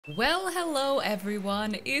Well, hello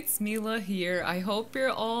everyone, it's Mila here. I hope you're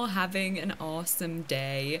all having an awesome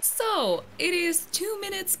day. So, it is 2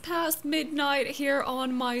 minutes past midnight here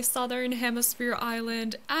on my southern hemisphere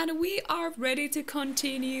island, and we are ready to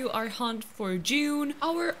continue our hunt for June,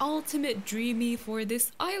 our ultimate dreamy for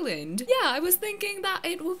this island. Yeah, I was thinking that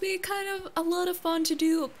it would be kind of a lot of fun to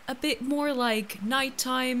do a bit more like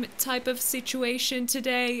nighttime type of situation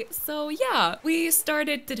today. So yeah, we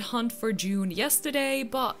started the hunt for June yesterday,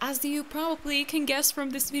 but as you probably can guess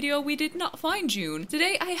from this video, we did not find June.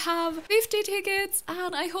 Today I have 50 tickets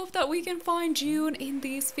and I hope that we can find June in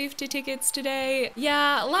these 50 tickets today.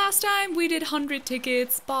 Yeah, last time we did 100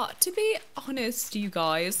 tickets, but to be honest, you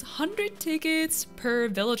guys, 100 tickets per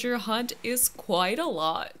villager hunt is quite a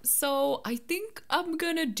lot. So I think I'm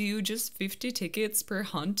gonna do just 50 tickets per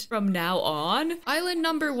hunt from now on. Island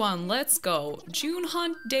number 1, let's go. June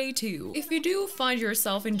hunt day 2. If you do find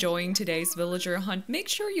yourself enjoying today's villager hunt, make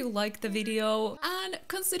sure you like the video and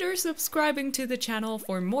consider subscribing to the channel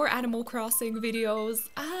for more Animal Crossing videos.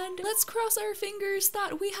 And let's cross our fingers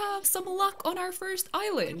that we have some luck on our first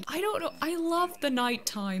island. I don't know, I love the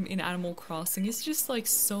nighttime in Animal Crossing. It's just like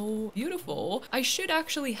so beautiful. I should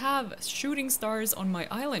actually have shooting stars on my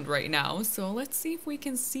island right now, so let's see if we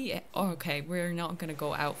can see it. Oh, okay, we're not gonna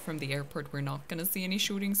go out from the airport. We're not gonna see any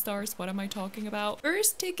shooting stars. What am I talking about?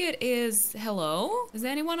 First ticket is hello. Is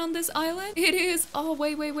anyone on this island? It is. Oh,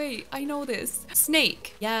 wait. I know this.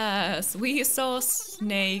 Snake. Yes, we saw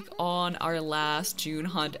Snake on our last June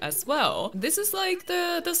hunt as well. This is like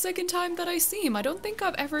the second time that I see him. I don't think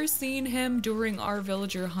I've ever seen him during our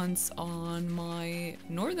villager hunts on my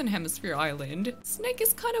northern hemisphere island. Snake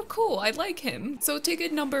is kind of cool. I like him. So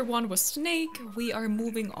ticket number 1 was Snake. We are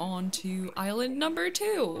moving on to island number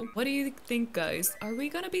 2. What do you think, guys? Are we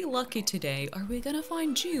gonna be lucky today? Are we gonna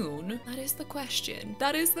find June? That is the question.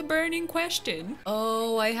 That is the burning question.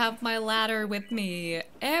 Oh, I have my ladder with me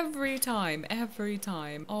every time.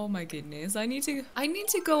 Oh my goodness. I need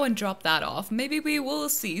to go and drop that off. Maybe we will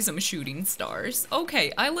see some shooting stars.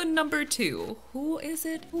 Okay, island number 2. Who is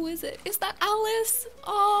it? Is that Alice?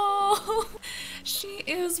 Oh, she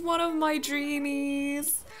is one of my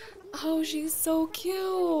dreamies. Oh, she's so cute.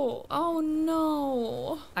 Oh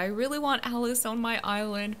no. I really want Alice on my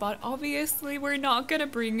island, but obviously we're not gonna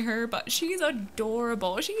bring her, but she's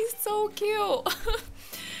adorable. She's so cute.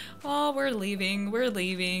 Oh, we're leaving.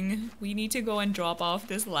 We need to go and drop off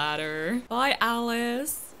this ladder. Bye,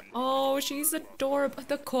 Alice. Oh, she's adorable.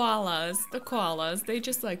 The koalas, they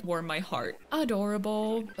just like warm my heart.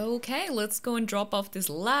 Adorable. Okay, let's go and drop off this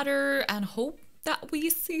ladder and hope that we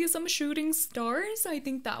see some shooting stars. I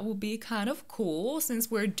think that will be kind of cool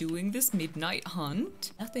since we're doing this midnight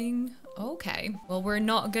hunt. Nothing. Okay, well, we're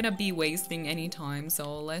not gonna be wasting any time,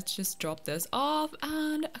 so let's just drop this off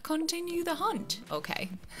and continue the hunt. Okay.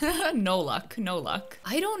 No luck.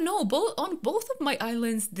 I don't know, on both of my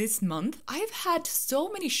islands this month, I've had so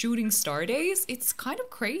many shooting star days. It's kind of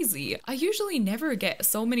crazy. I usually never get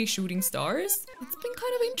so many shooting stars. It's been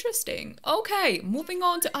kind of interesting. Okay, moving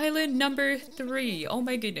on to island number 3. Oh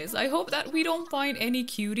my goodness, I hope that we don't find any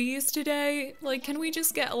cuties today. Like, can we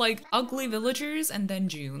just get like ugly villagers and then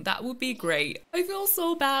June? That would be great. I feel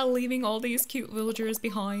so bad leaving all these cute villagers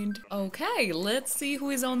behind. Okay, let's see who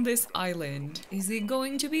is on this island. Is it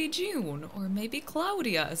going to be June or maybe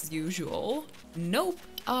Claudia as usual? Nope.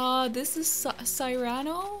 This is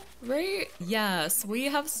Cyrano, right? Yes, we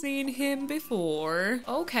have seen him before.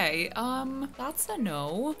 Okay, that's a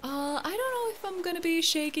no. I don't know if I'm gonna be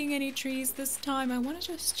shaking any trees this time. I want to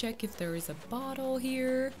just check if there is a bottle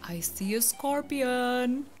here. I see a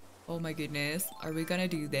scorpion. Oh my goodness, are we gonna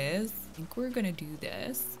do this? I think we're gonna do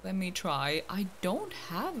this. Let me try. I don't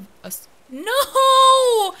have a...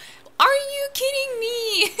 No! Are you kidding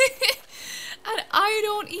me? And I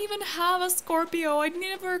don't even have a Scorpio. I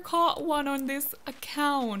never caught one on this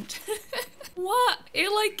account. What? It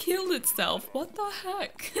like killed itself. What the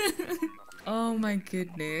heck? Oh my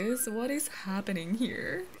goodness, what is happening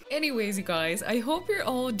here? Anyways, you guys, I hope you're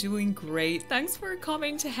all doing great. Thanks for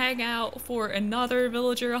coming to hang out for another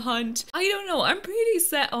villager hunt. I don't know, I'm pretty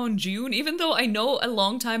set on June, even though I know a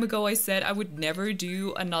long time ago I said I would never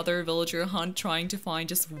do another villager hunt trying to find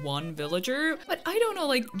just one villager. But I don't know,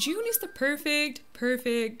 like June is the perfect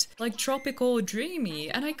like tropical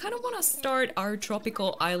dreamy, and I kind of want to start our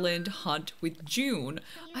tropical island hunt with June.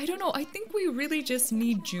 I don't know, I think we really just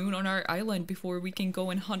need June on our island before we can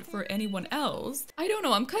go and hunt for anyone else. I don't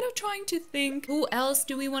know, I'm kind kind of trying to think who else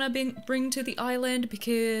do we want to bring to the island,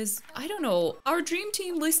 because I don't know, our dream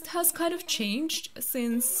team list has kind of changed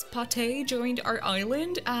since Pate joined our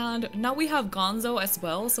island, and now we have Gonzo as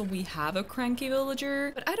well, so we have a cranky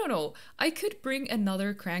villager. But I don't know, I could bring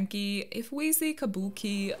another cranky. If we see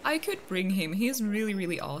Kabuki, I could bring him. He's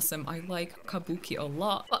really awesome. I like Kabuki a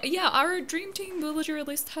lot. But yeah, our dream team villager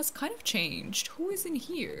list has kind of changed. Who is in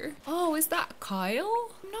here? Oh, is that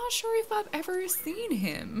Kyle? I'm not sure if I've ever seen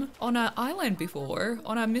him on an island before,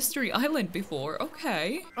 on a mystery island before.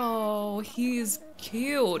 Okay. Oh, he's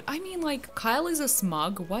cute. I mean, like, Kyle is a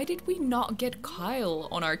smug. Why did we not get Kyle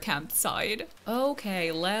on our campsite?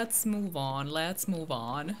 Okay, let's move on. Let's move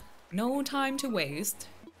on. No time to waste.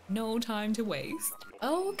 No time to waste.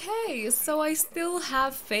 Okay, so I still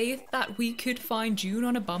have faith that we could find June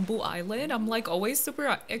on a bamboo island. I'm like always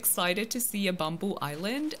super excited to see a bamboo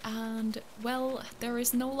island, and well, there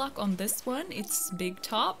is no luck on this one. It's big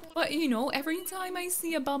top, but you know, every time I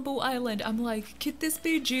see a bamboo island, I'm like, could this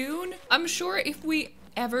be June? I'm sure if we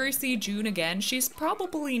ever see June again, she's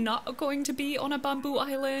probably not going to be on a bamboo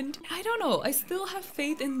island. I don't know, I still have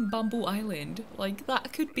faith in bamboo island. Like,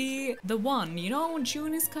 that could be the one, you know?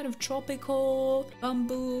 June is kind of tropical,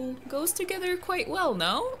 bamboo goes together quite well,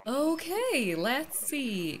 no? Okay, let's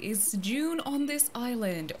see, is June on this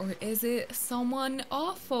island or is it someone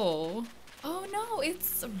awful? Oh no,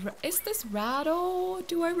 is this Rattle?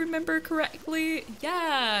 Do I remember correctly?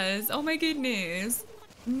 Yes, oh my goodness.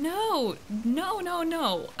 No.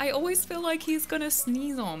 I always feel like he's gonna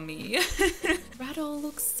sneeze on me. Rattle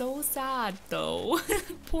looks so sad though.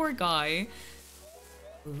 Poor guy.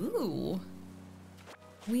 Ooh.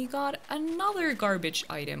 We got another garbage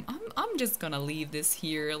item. I'm just gonna leave this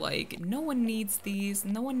here. Like, no one needs these.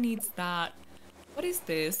 No one needs that. What is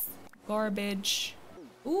this? Garbage.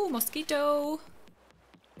 Ooh, mosquito.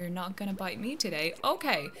 You're not gonna bite me today.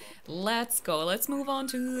 Okay, let's go. Let's move on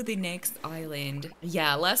to the next island.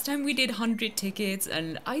 Yeah, last time we did 100 tickets,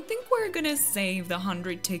 and I think we're gonna save the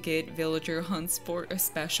 100 ticket villager hunts for a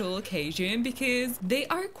special occasion because they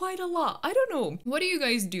are quite a lot. I don't know. What do you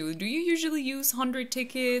guys do? Do you usually use 100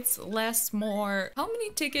 tickets? Less, more? How many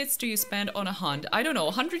tickets do you spend on a hunt? I don't know.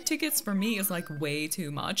 100 tickets for me is like way too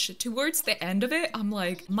much. Towards the end of it, I'm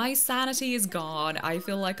like, my sanity is gone. I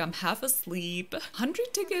feel like I'm half asleep. 100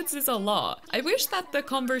 tickets is a lot. I wish that the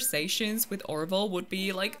conversations with Orville would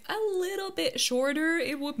be like a little bit shorter.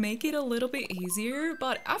 It would make it a little bit easier,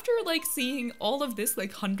 but after like seeing all of this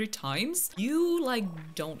like 100 times, you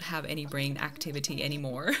like don't have any brain activity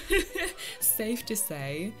anymore. Safe to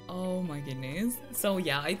say. Oh my goodness. So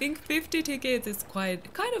yeah, I think 50 tickets is kind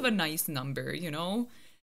of a nice number, you know?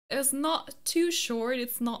 It's not too short,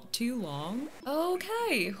 it's not too long.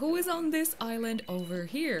 Okay, who is on this island over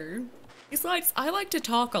here? Besides, I like to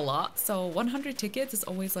talk a lot, so 100 tickets is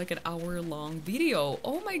always like an hour-long video.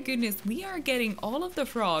 Oh my goodness, we are getting all of the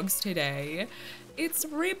frogs today. It's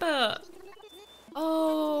Ribba.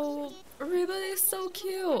 Oh, Ribba is so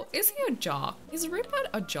cute. Is he a jock? Is Ribba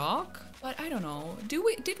a jock? But I don't know.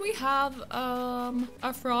 Did we have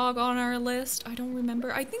a frog on our list? I don't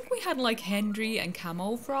remember. I think we had like Henry and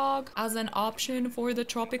Camo Frog as an option for the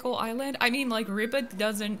tropical island. I mean, like, Ribbit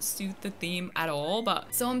doesn't suit the theme at all,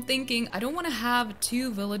 but so I'm thinking I don't want to have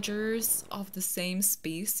two villagers of the same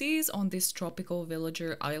species on this tropical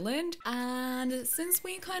villager island. And since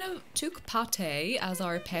we kind of took Pate as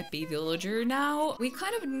our peppy villager now, we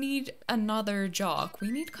kind of need another jock.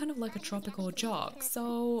 We need kind of like a tropical jock.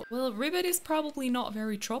 So, well, Ribbit is probably not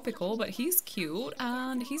very tropical, but he's cute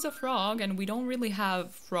and he's a frog, and we don't really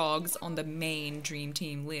have frogs on the main dream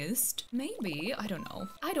team list. Maybe, I don't know.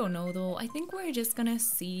 I don't know though. I think we're just gonna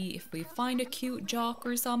see if we find a cute jock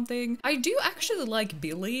or something. I do actually like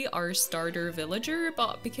Billy, our starter villager,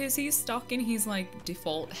 but because he's stuck in his like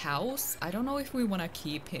default house, I don't know if we want to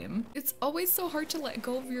keep him. It's always so hard to let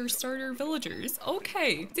go of your starter villagers.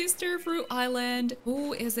 Okay, Sister Fruit Island.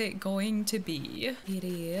 Who is it going to be? It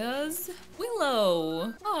is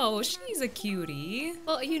Willow. Oh, she's a cutie.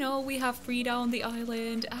 Well, you know, we have Frida on the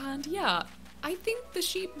island, and yeah, I think the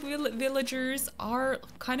sheep villagers are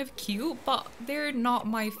kind of cute, but they're not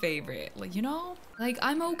my favorite, like, you know? Like,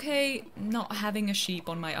 I'm okay not having a sheep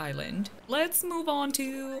on my island. Let's move on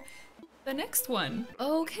to the next one.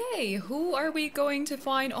 Okay, who are we going to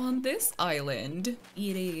find on this island?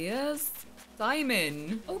 It is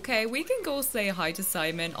Simon. Okay, we can go say hi to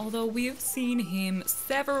Simon, although we've seen him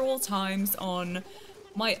several times on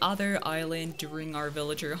my other island during our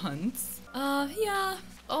villager hunts. Yeah.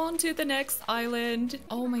 On to the next island.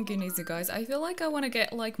 Oh my goodness, you guys. I feel like I want to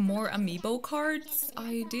get like more amiibo cards.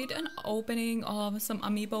 I did an opening of some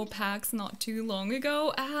amiibo packs not too long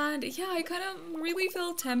ago, and yeah, I kind of really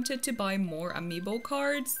feel tempted to buy more amiibo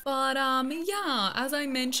cards. But yeah, as I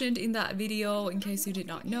mentioned in that video, in case you did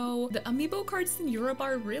not know, the amiibo cards in Europe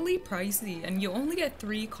are really pricey, and you only get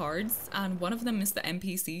 3 cards, and one of them is the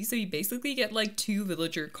NPC, so you basically get like 2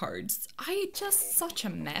 villager cards. Just such a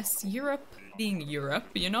mess. Europe being Europe,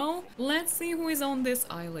 you know? Let's see who is on this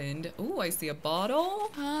island. Oh, I see a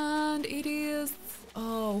bottle. And it is...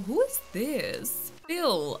 Oh, who is this?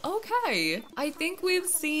 Bill. Okay. I think we've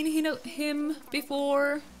seen him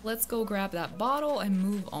before. Let's go grab that bottle and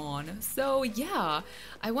move on. So yeah,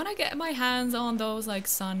 I want to get my hands on those like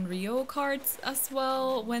Sanrio cards as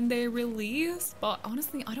well when they release. But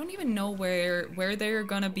honestly, I don't even know where they're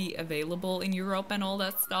gonna be available in Europe and all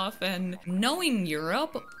that stuff. And knowing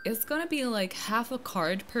Europe, it's gonna be like half a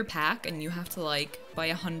card per pack, and you have to like buy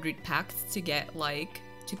 100 packs to get like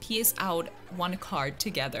to piece out 1 card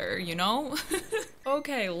together, you know?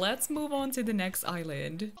 Okay, let's move on to the next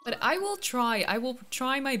island. But I will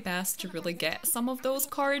try my best to really get some of those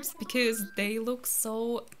cards because they look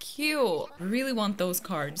so cute. Really want those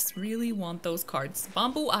cards, really want those cards.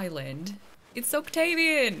 Bamboo Island. It's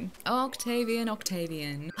Octavian! Octavian.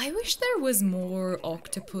 I wish there was more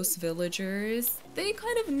octopus villagers. They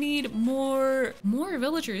kind of need more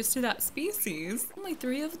villagers to that species. Only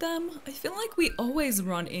 3 of them? I feel like we always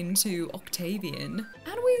run into Octavian.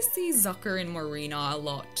 And we see Zucker and Marina a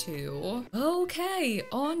lot too. Okay,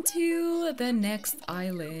 on to the next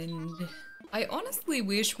island. I honestly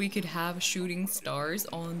wish we could have shooting stars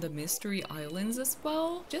on the mystery islands as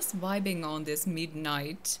well. Just vibing on this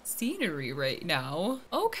midnight scenery right now.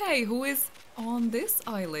 Okay, who is on this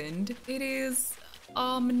island? It is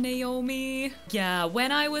Naomi. Yeah,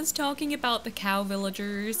 when I was talking about the cow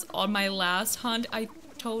villagers on my last hunt, I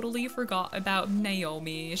totally forgot about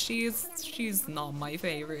Naomi. She's not my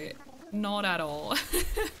favorite. Not at all.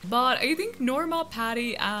 But I think Norma,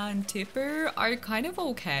 Patty, and Tipper are kind of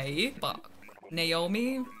okay. But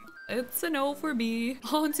Naomi, it's a no for me.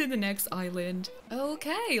 On to the next island.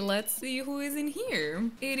 Okay, let's see who is in here.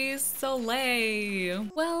 It is Soleil.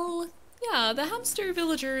 Well, yeah, the hamster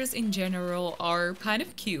villagers in general are kind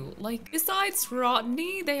of cute. Like, besides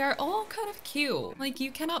Rodney, they are all kind of cute. Like,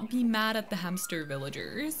 you cannot be mad at the hamster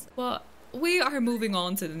villagers. But we are moving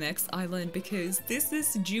on to the next island because this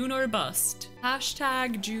is June or Bust.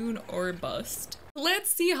 Hashtag June or Bust.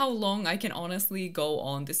 Let's see how long I can honestly go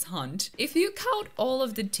on this hunt. If you count all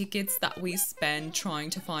of the tickets that we spend trying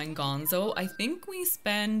to find Gonzo, I think we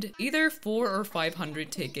spend either 400 or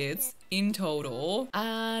 500 tickets in total.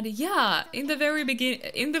 And yeah, in the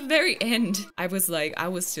very end, I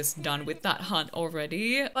was just done with that hunt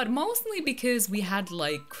already. But mostly because we had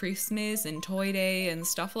like Christmas and Toy Day and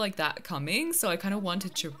stuff like that coming, so I kind of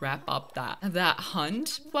wanted to wrap up that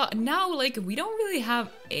hunt. But now, like, we don't really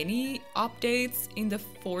have any updates in the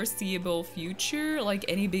foreseeable future, like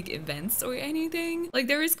any big events or anything. Like,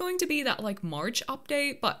 there is going to be that like March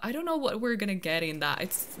update, but I don't know what we're gonna get in that.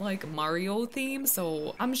 It's like Mario theme,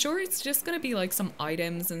 so I'm sure it's just gonna be like some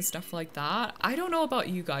items and stuff like that. I don't know about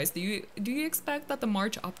you guys. Do you expect that the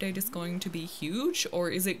March update is going to be huge, or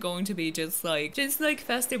is it going to be just like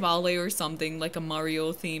Festivale or something, like a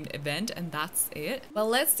Mario themed event, and that's it? Well,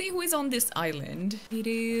 let's see who is on this island. It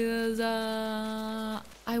is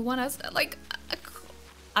I want us like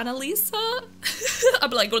Annalisa?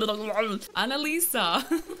 I'm like,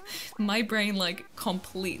 Annalisa. My brain like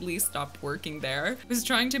completely stopped working there. I was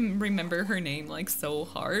trying to remember her name like so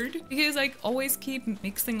hard because I always keep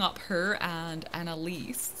mixing up her and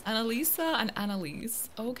Annalise. Annalisa and Annalise.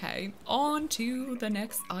 Okay, on to the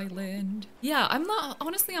next island. Yeah, I'm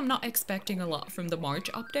not expecting a lot from the March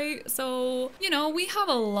update. So, you know, we have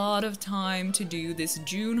a lot of time to do this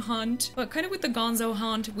June hunt, but kind of with the Gonzo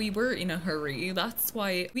hunt, we were in a hurry. That's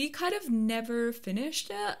why we kind of never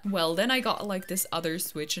finished it. Well, then I got like this other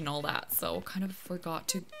Switch and all that, so kind of forgot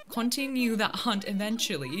to continue that hunt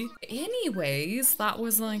eventually. Anyways, that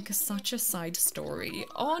was like such a side story.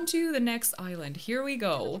 On to the next island. Here we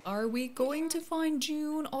go. Are we going to find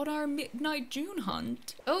June on our midnight June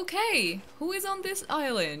hunt? Okay, who is on this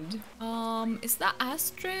island? Is that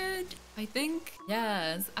Astrid? I think.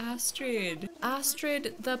 Yes, Astrid.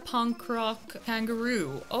 Astrid the punk rock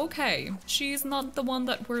kangaroo. Okay, she's not the one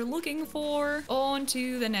that we're looking for. On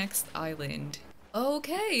to the next island.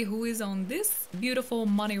 Okay, who is on this beautiful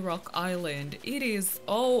Money Rock Island? It is,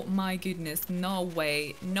 oh my goodness, no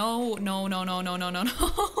way. No, no, no, no, no, no, no,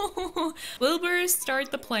 no. Wilbur,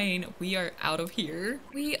 start the plane. We are out of here.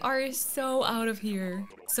 We are so out of here.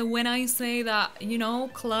 So when I say that, you know,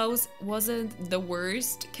 Klaus wasn't the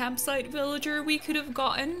worst campsite villager we could have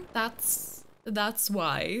gotten, that's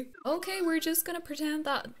why. Okay, we're just gonna pretend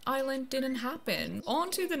that island didn't happen.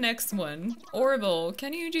 On to the next one. Orville,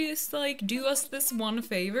 can you just like do us this one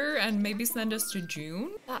favor and maybe send us to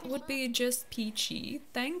June? That would be just peachy.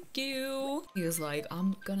 Thank you. He was like,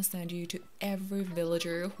 I'm gonna send you to every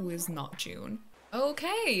villager who is not June.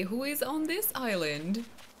 Okay, who is on this island?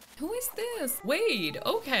 Who is this? Wade,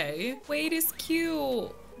 okay. Wade is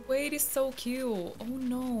cute. Wade is so cute. Oh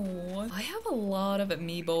no. I have a lot of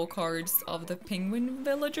amiibo cards of the penguin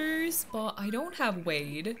villagers, but I don't have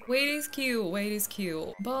Wade. Wade is cute. Wade is cute.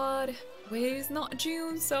 But Wade is not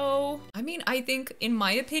June, so... I mean, I think, in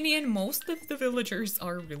my opinion, most of the villagers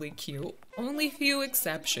are really cute. Only few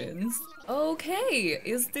exceptions. Okay,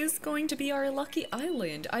 is this going to be our lucky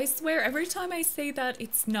island? I swear, every time I say that,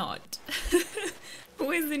 it's not.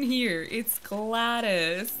 Who is in here? It's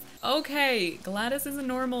Gladys. Okay, Gladys is a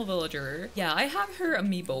normal villager. Yeah, I have her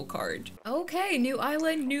amiibo card. Okay, new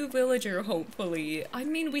island, new villager, hopefully. I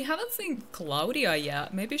mean, we haven't seen Claudia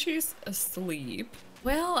yet. Maybe she's asleep.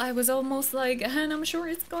 Well, I was almost like, and I'm sure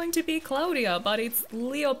it's going to be Claudia, but it's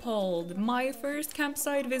Leopold, my first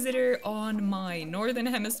campsite visitor on my Northern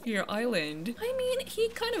Hemisphere island. I mean, he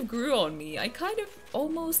kind of grew on me. I kind of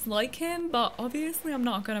almost like him, but obviously I'm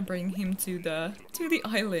not gonna bring him to the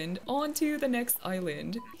island. On to the next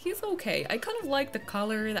island. He's okay. I kind of like the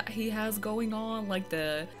color that he has going on, like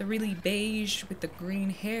the really beige with the green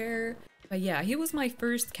hair. But yeah, he was my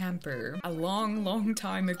first camper a long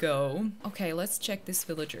time ago. Okay, let's check this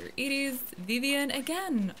villager. It is Vivian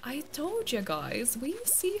again. I told you guys, we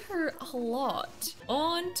see her a lot.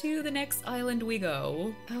 On to the next island we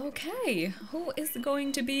go. Okay, who is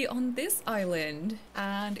going to be on this island?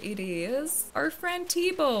 And it is our friend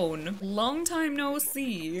T-Bone. Long time no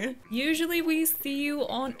see. Usually we see you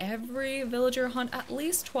on every villager hunt at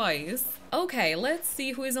least twice. Okay, let's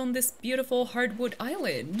see who is on this beautiful hardwood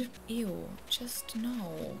island. Ew, just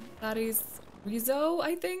no. That is Rizzo,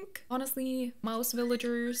 I think? Honestly, mouse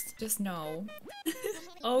villagers, just no.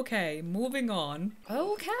 Okay, moving on.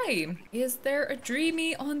 Okay, is there a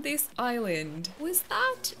dreamy on this island? Who is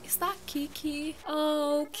that? Is that Kiki?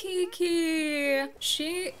 Oh, Kiki!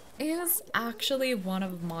 She is actually one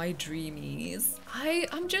of my dreamies.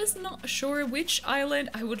 I'm just not sure which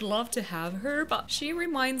island I would love to have her, but she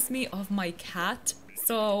reminds me of my cat.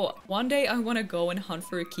 So one day I want to go and hunt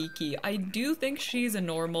for Kiki. I do think she's a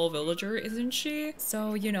normal villager, isn't she?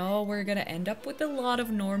 So, you know, we're gonna end up with a lot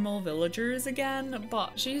of normal villagers again,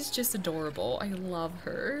 but she's just adorable. I love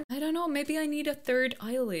her. I don't know, maybe I need a third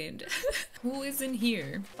island. Who is in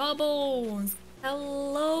here? Bubbles!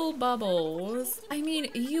 Hello, Bubbles. I mean,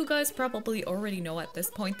 you guys probably already know at this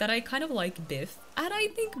point that I kind of like Biff. And I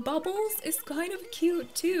think Bubbles is kind of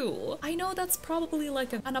cute too. I know that's probably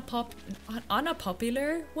like an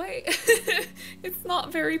unpopular way. It's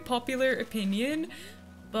not very popular opinion.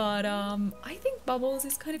 But I think Bubbles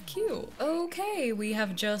is kind of cute. Okay, we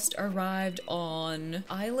have just arrived on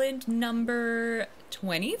island number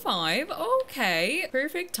 25. Okay,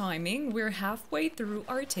 perfect timing. We're halfway through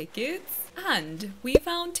our tickets and we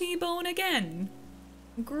found T-Bone again.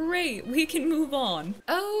 Great, we can move on.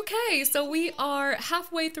 Okay, so we are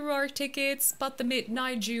halfway through our tickets, but the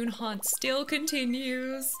Midnight June hunt still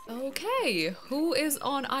continues. Okay, who is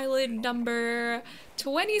on island number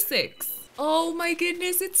 26? Oh my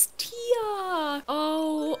goodness, it's Tia!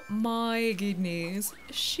 Oh my goodness.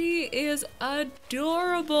 She is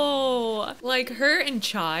adorable! Like her and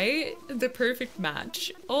Chai, the perfect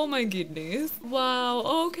match. Oh my goodness. Wow,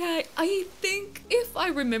 okay. I think, if I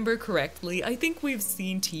remember correctly, I think we've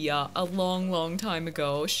seen Tia a long time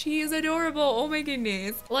ago. She is adorable, oh my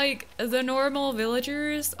goodness. Like, the normal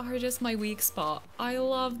villagers are just my weak spot. I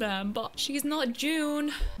love them, but she's not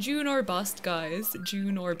June. June or bust, guys.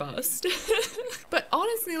 June or bust. But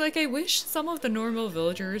honestly, like, I wish some of the normal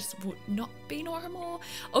villagers would not be normal.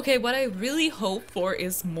 Okay, what I really hope for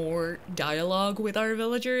is more dialogue with our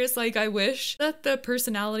villagers. Like, I wish that the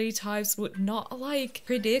personality types would not, like,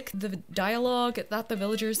 predict the dialogue that the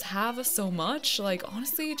villagers have so much. Like,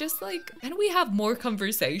 honestly, just, like, can we have more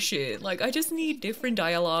conversation? Like, I just need different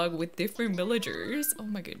dialogue with different villagers. Oh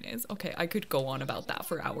my goodness. Okay, I could go on about that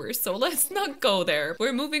for hours, so let's not go there.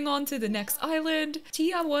 We're moving on to the next island.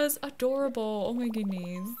 Tia was adorable. Oh my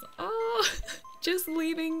goodness. Oh, just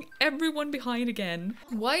leaving everyone behind again.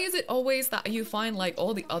 Why is it always that you find like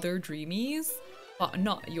all the other dreamies but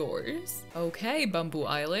not yours. Okay, Bamboo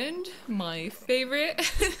Island, my favorite.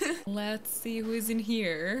 Let's see who is in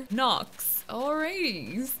here. Nox.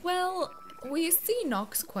 Alrighty. Well, we see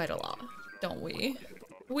Nox quite a lot, don't we?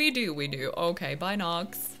 We do. Okay, bye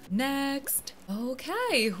Nox. Next.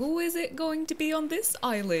 Okay, who is it going to be on this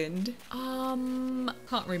island?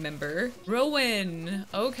 Can't remember. Rowan.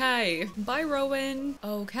 Okay, bye Rowan.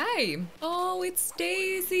 Okay. Oh, it's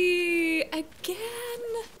Daisy again.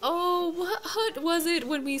 Oh, what hut was it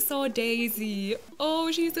when we saw Daisy?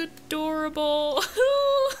 Oh, she's adorable.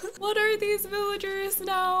 What are these villagers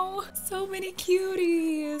now? So many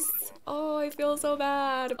cuties. Oh, I feel so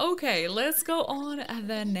bad. Okay, let's go on to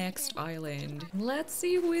the next island. Let's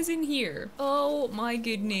see who is in here. Oh my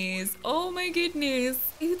goodness. Oh my goodness.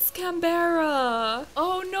 It's Canberra.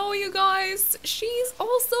 Oh no, you guys. She's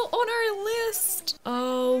also on our list.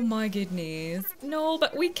 Oh my goodness. No,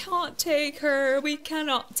 but we can't take her. We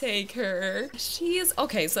cannot take her. She is...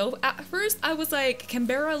 Okay, so at first I was like,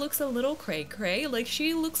 Canberra looks a little cray-cray. Like,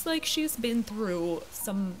 she looks like she's been through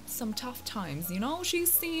some tough times, you know?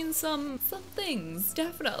 She's seen some things,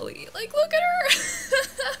 definitely. Like, look at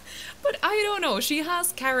her. But I don't know, she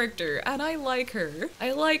has character and I like her.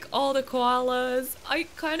 I like all the koalas. I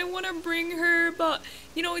kind of want to bring her, but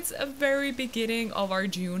you know, it's a very beginning of our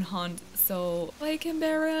June hunt. So, bye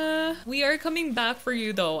Canberra. We are coming back for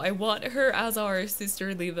you though. I want her as our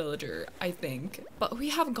sisterly villager, I think. But we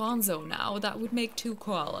have Gonzo now. That would make 2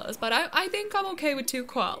 koalas. But I think I'm okay with 2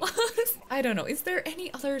 koalas. I don't know. Is there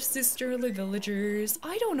any other sisterly villagers?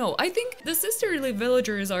 I don't know. I think the sisterly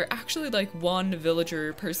villagers are actually like one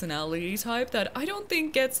villager personality type that I don't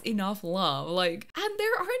think gets enough love. Like, and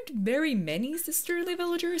there aren't very many sisterly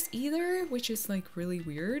villagers either, which is like really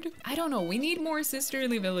weird. I don't know. We need more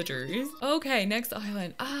sisterly villagers. Okay, next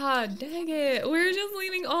island. Ah, dang it. We're just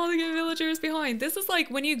leaving all the good villagers behind. This is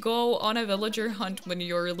like when you go on a villager hunt when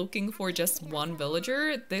you're looking for just one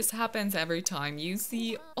villager. This happens every time. You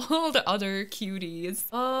see all the other cuties.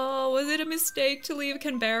 Oh, was it a mistake to leave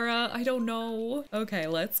Canberra? I don't know. Okay,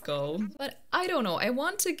 let's go. But I don't know. I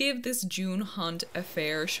want to give this June hunt a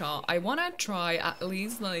fair shot. I want to try at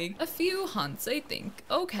least like a few hunts, I think.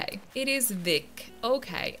 Okay, it is Vic.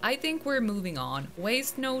 Okay, I think we're moving on.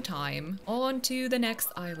 Waste no time. On to the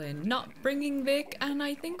next island. Not bringing Vic, and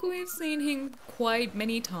I think we've seen him quite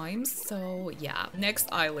many times. So yeah, next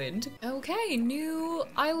island. Okay, new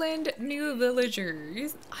island, new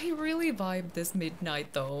villagers. I really vibe this midnight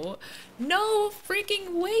though. No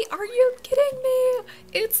freaking way, are you kidding me?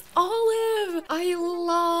 It's Olive. I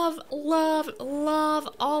love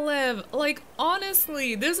Olive. Like,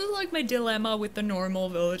 honestly, this is like my dilemma with the normal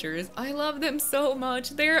villagers. I love them so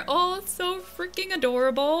much. They're all so freaking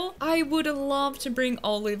adorable. I would love to bring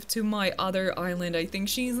Olive to my other island. I think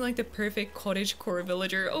she's like the perfect cottagecore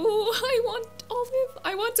villager. Oh, I want Olive.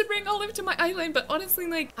 I want to bring Olive to my island, but honestly,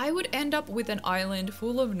 like, I would end up with an island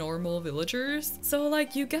full of normal villagers. So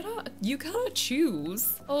like, you gotta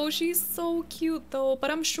choose. Oh, she's so cute though, but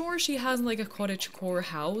I'm sure she has like a cottagecore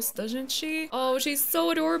house, doesn't she? Oh, she's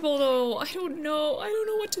so adorable though. I don't know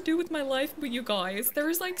what to do with my life with you guys.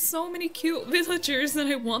 There's like so many cute villagers and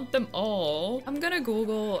I want them all. I'm gonna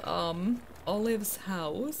Google Olive's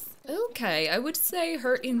house. Okay, I would say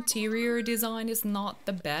her interior design is not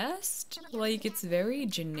the best. Like, it's very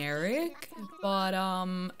generic, but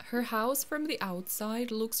her house from the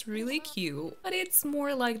outside looks really cute. But it's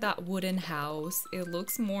more like that wooden house. It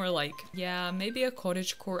looks more like, yeah, maybe a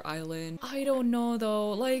cottagecore island. I don't know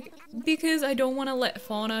though, like, because I don't want to let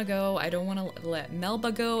Fauna go, I don't want to let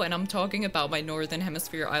Melba go, and I'm talking about my Northern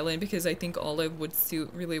Hemisphere island because I think Olive would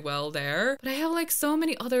suit really well there. But I have like so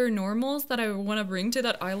many other normals that I want to bring to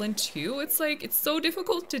that island too. It's like, it's so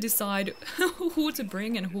difficult to decide who to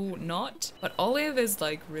bring and who not. But Olive is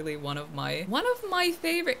like really one of my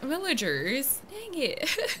favorite villagers. Dang it.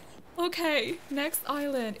 Okay, next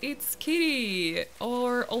island. It's Kitty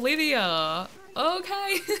or Olivia.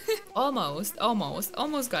 Okay. almost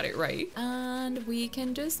got it right. And we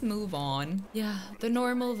can just move on. Yeah, the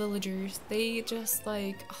normal villagers, they just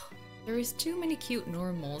like... There is too many cute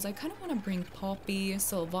normals. I kind of want to bring Poppy,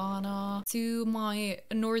 Sylvana to my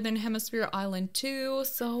Northern Hemisphere island too.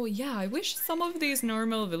 So yeah, I wish some of these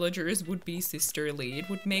normal villagers would be sisterly. It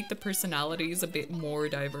would make the personalities a bit more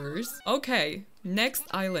diverse. Okay, next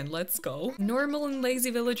island, let's go. Normal and lazy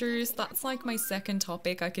villagers, that's like my second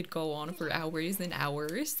topic. I could go on for hours and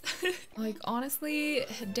hours. Like, honestly,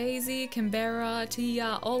 Daisy, Canberra,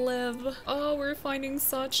 Tia, Olive. Oh, we're finding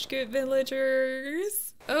such good villagers.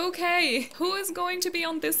 Okay, who is going to be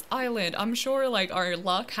on this island? I'm sure like our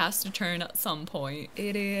luck has to turn at some point.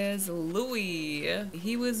 It is Louis.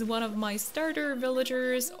 He was one of my starter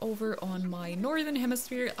villagers over on my Northern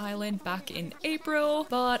Hemisphere island back in April,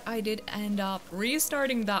 but I did end up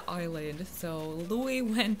restarting that island, so Louis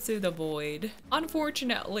went to the void.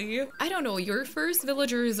 Unfortunately, I don't know, your first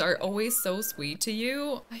villagers are always so sweet to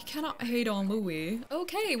you. I cannot hate on Louis.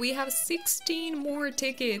 Okay, we have 16 more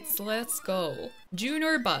tickets. Let's go. June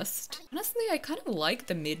or bust. Honestly, I kind of like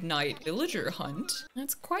the midnight villager hunt.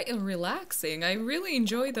 That's quite relaxing. I really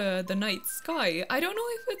enjoy the night sky. I don't know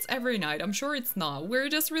if it's every night. I'm sure it's not. We're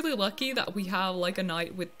just really lucky that we have like a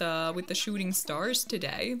night with the shooting stars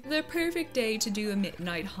today. The perfect day to do a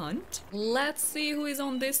midnight hunt. Let's see who is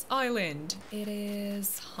on this island. It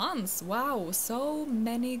is Hans. Wow, so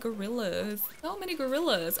many gorillas. So many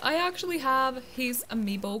gorillas. I actually have his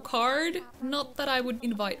amiibo card. Not that I would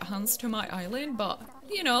invite Hans to my island, but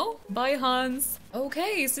you know, bye Hans.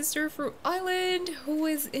 Okay, Sister Fruit Island, who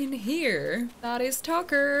is in here? That is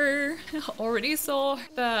Tucker. Already saw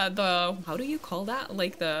the how do you call that?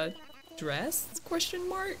 Like the dress? Question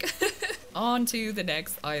mark. On to the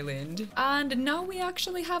next island. And now we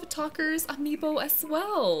actually have Tucker's amiibo as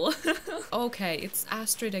well. Okay, it's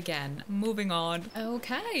Astrid again. Moving on.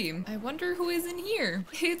 Okay, I wonder who is in here.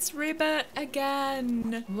 It's Ribbit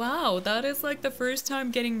again. Wow, that is like the first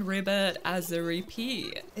time getting Ribbit as a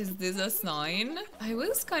repeat. Is this a sign? I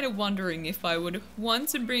was kind of wondering if I would want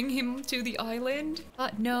to bring him to the island,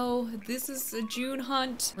 but no, this is a June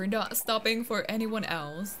hunt. We're not stopping for anyone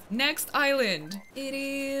else. Next island. It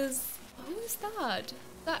is... who is that?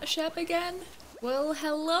 Is that Shep again? Well,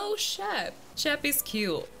 hello, Shep. Shep is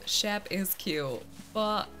cute. Shep is cute.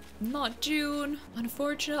 But not June.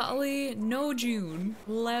 Unfortunately, no June.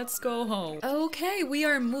 Let's go home. Okay, we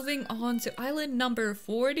are moving on to island number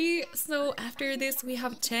 40. So after this, we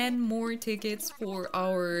have 10 more tickets for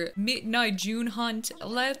our midnight June hunt.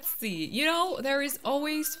 Let's see. You know, there is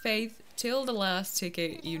always faith till the last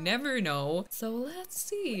ticket, you never know. So let's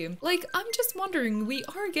see. Like, I'm just wondering, we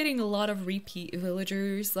are getting a lot of repeat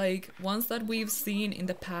villagers, like ones that we've seen in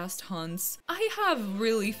the past hunts. I have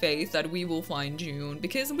really faith that we will find June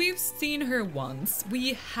because we've seen her once.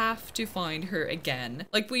 We have to find her again.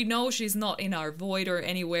 Like, we know she's not in our void or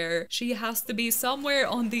anywhere. She has to be somewhere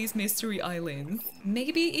on these mystery islands.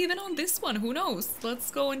 Maybe even on this one, who knows?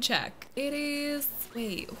 Let's go and check. It is...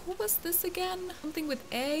 wait, who was this again? Something with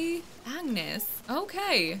A? Agnes.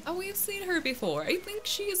 Okay. Oh, we've seen her before. I think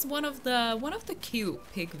she is one of the cute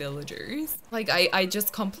pig villagers. Like, I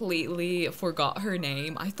just completely forgot her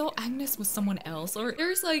name. I thought Agnes was someone else, or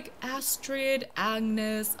there's like Astrid,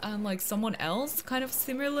 Agnes, and like someone else kind of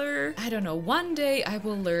similar. I don't know. One day I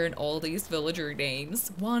will learn all these villager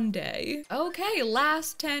names. One day. Okay,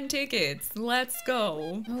 last 10 tickets. Let's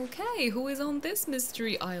go. Okay, who is on this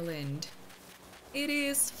mystery island? It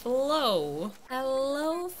is Flo.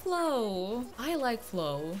 Hello, Flo. I like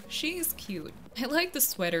Flo. She's cute. I like the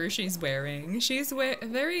sweater she's wearing. She's a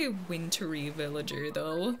very wintry villager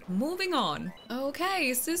though. Moving on.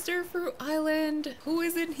 Okay, Sister Fruit Island. Who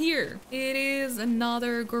is in here? It is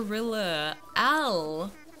another gorilla.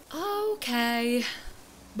 Al. Okay.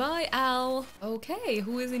 Bye, Al. Okay,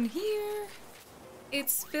 who is in here?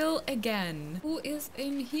 It's Phil again. Who is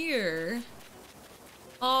in here?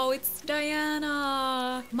 Oh, it's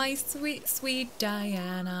Diana. My sweet, sweet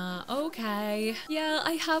Diana. Okay. Yeah,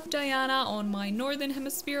 I have Diana on my Northern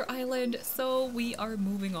Hemisphere island, so we are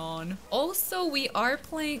moving on. Also, we are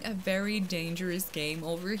playing a very dangerous game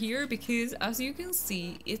over here because, as you can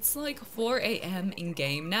see, it's like 4 a.m. in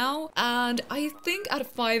game now. And I think at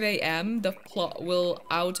 5 a.m. the plot will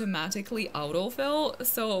automatically autofill.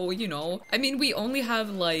 So, you know, I mean, we only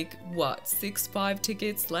have like, what, 5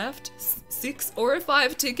 tickets left? 6 or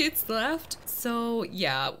 5 tickets left. So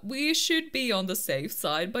yeah, we should be on the safe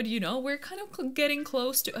side, but you know, we're kind of getting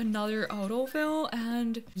close to another autofill,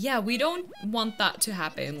 and yeah, we don't want that to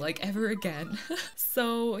happen like ever again.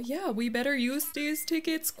 So yeah, we better use these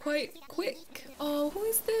tickets quite quick. Oh, who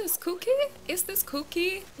is this? Cookie? Is this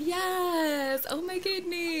Cookie? Yes! Oh my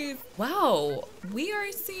goodness! Wow, we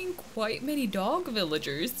are seeing quite many dog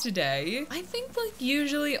villagers today. I think like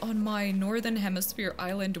usually on my Northern Hemisphere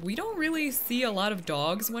island, we don't really see a lot of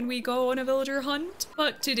dogs when we go on a villager hunt.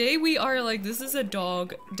 But today we are like, this is a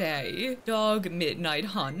dog day. Dog midnight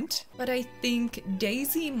hunt. But I think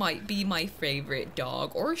Daisy might be my favorite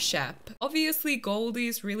dog, or Shep. Obviously Goldie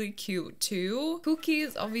is really cute too. Cookie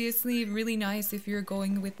is obviously really nice if you're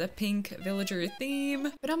going with the pink villager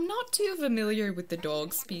theme. But I'm not too familiar with the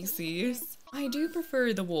dog species. I do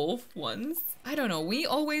prefer the wolf ones. I don't know, we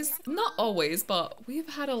always, not always, but we've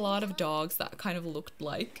had a lot of dogs that kind of looked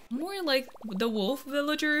like, more like the wolf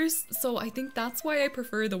villagers. So I think that's why I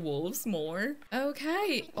prefer the wolves more.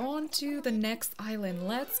 Okay, on to the next island.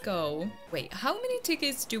 Let's go. Wait, how many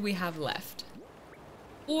tickets do we have left?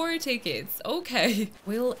 4 tickets. Okay.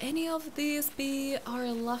 Will any of these be our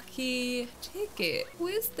lucky ticket? Who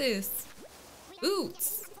is this?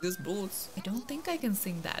 Boots. This Boots. I don't think I can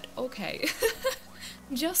sing that. Okay.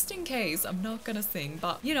 Just in case, I'm not gonna sing,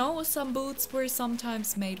 but you know, some boots were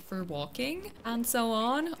sometimes made for walking and so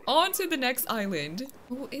on. On to the next island.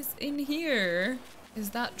 Who is in here?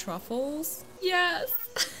 Is that Truffles? Yes.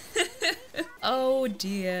 Oh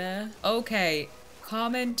dear. Okay.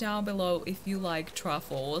 Comment down below if you like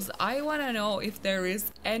truffles. I want to know if there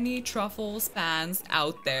is any truffles fans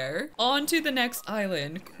out there. On to the next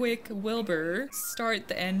island. Quick, Wilbur, start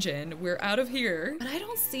the engine. We're out of here. But I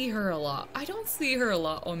don't see her a lot. I don't see her a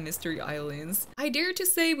lot on Mystery Islands. I dare to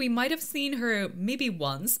say we might have seen her maybe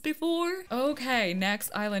once before. Okay, next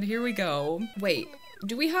island. Here we go. Wait.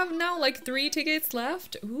 Do we have now like 3 tickets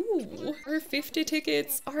left? Ooh, our 50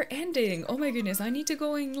 tickets are ending. Oh my goodness, I need to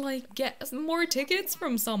go and like get some more tickets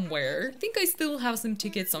from somewhere. I think I still have some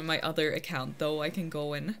tickets on my other account though. I can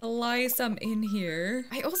go and fly some in here.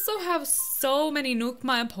 I also have so many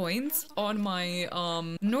Nookmile points on my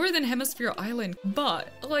Northern Hemisphere island, but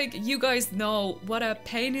like you guys know what a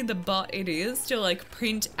pain in the butt it is to like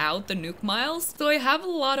print out the Nook miles. So I have a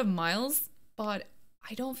lot of miles, but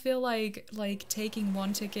I don't feel like taking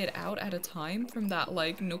 1 ticket out at a time from that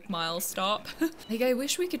like Nook Mile stop. Like I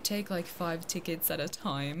wish we could take like 5 tickets at a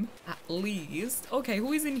time at least. Okay,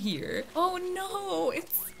 who is in here? Oh no,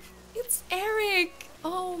 it's Eric.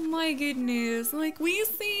 Oh my goodness, like we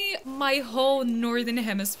see my whole Northern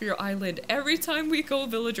Hemisphere island every time we go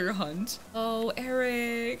villager hunt. Oh,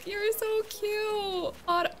 Eric, you're so cute.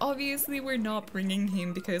 But obviously we're not bringing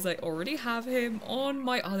him because I already have him on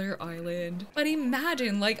my other island. But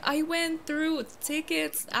imagine, like I went through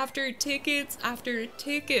tickets after tickets after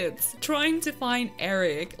tickets trying to find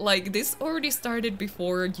Eric. Like this already started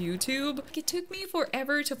before YouTube. It took me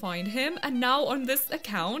forever to find him, and now on this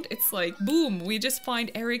account, it's like boom, we just find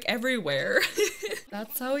Eric everywhere.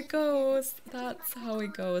 That's how it goes. That's how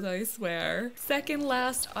it goes, I swear. Second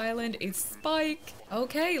last island is Spike.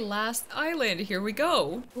 Okay, last island. Here we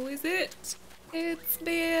go. Who is it? It's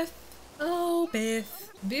Biff. Oh, Biff.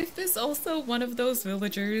 Biff is also one of those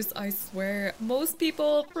villagers, I swear, most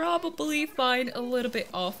people probably find a little bit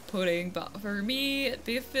off-putting, but for me,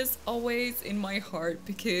 Biff is always in my heart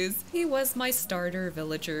because he was my starter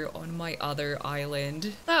villager on my other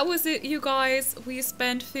island. That was it, you guys. We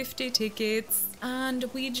spent 50 tickets and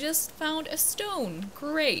we just found a stone.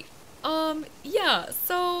 Great. Yeah,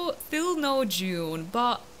 so still no June,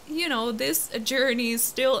 but you know, this journey is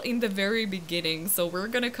still in the very beginning, so we're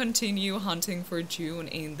gonna continue hunting for June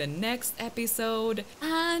in the next episode.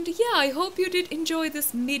 And yeah, I hope you did enjoy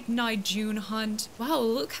this midnight June hunt. Wow,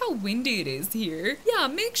 look how windy it is here. Yeah,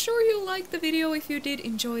 make sure you like the video if you did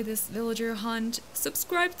enjoy this villager hunt,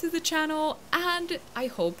 subscribe to the channel, and I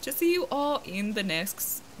hope to see you all in the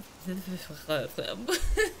next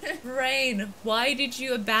Rain, why did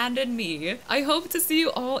you abandon me? I hope to see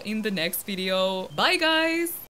you all in the next video. Bye guys!